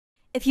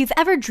If you've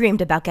ever dreamed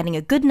about getting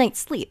a good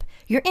night's sleep,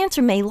 your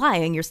answer may lie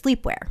in your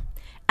sleepwear.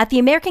 At the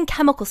American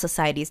Chemical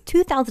Society's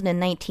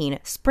 2019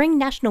 Spring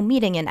National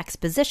Meeting and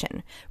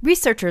Exposition,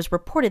 researchers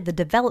reported the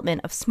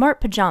development of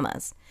smart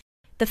pajamas.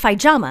 The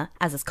pajama,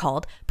 as it's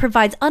called,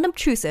 provides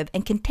unobtrusive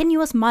and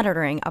continuous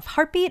monitoring of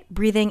heartbeat,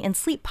 breathing, and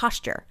sleep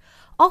posture,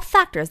 all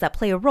factors that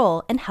play a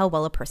role in how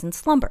well a person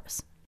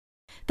slumbers.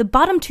 The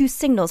bottom two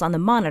signals on the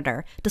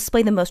monitor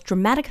display the most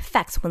dramatic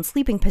effects when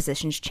sleeping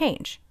positions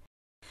change.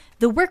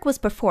 The work was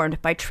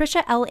performed by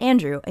Tricia L.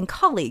 Andrew and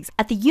colleagues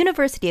at the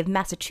University of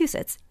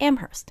Massachusetts,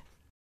 Amherst.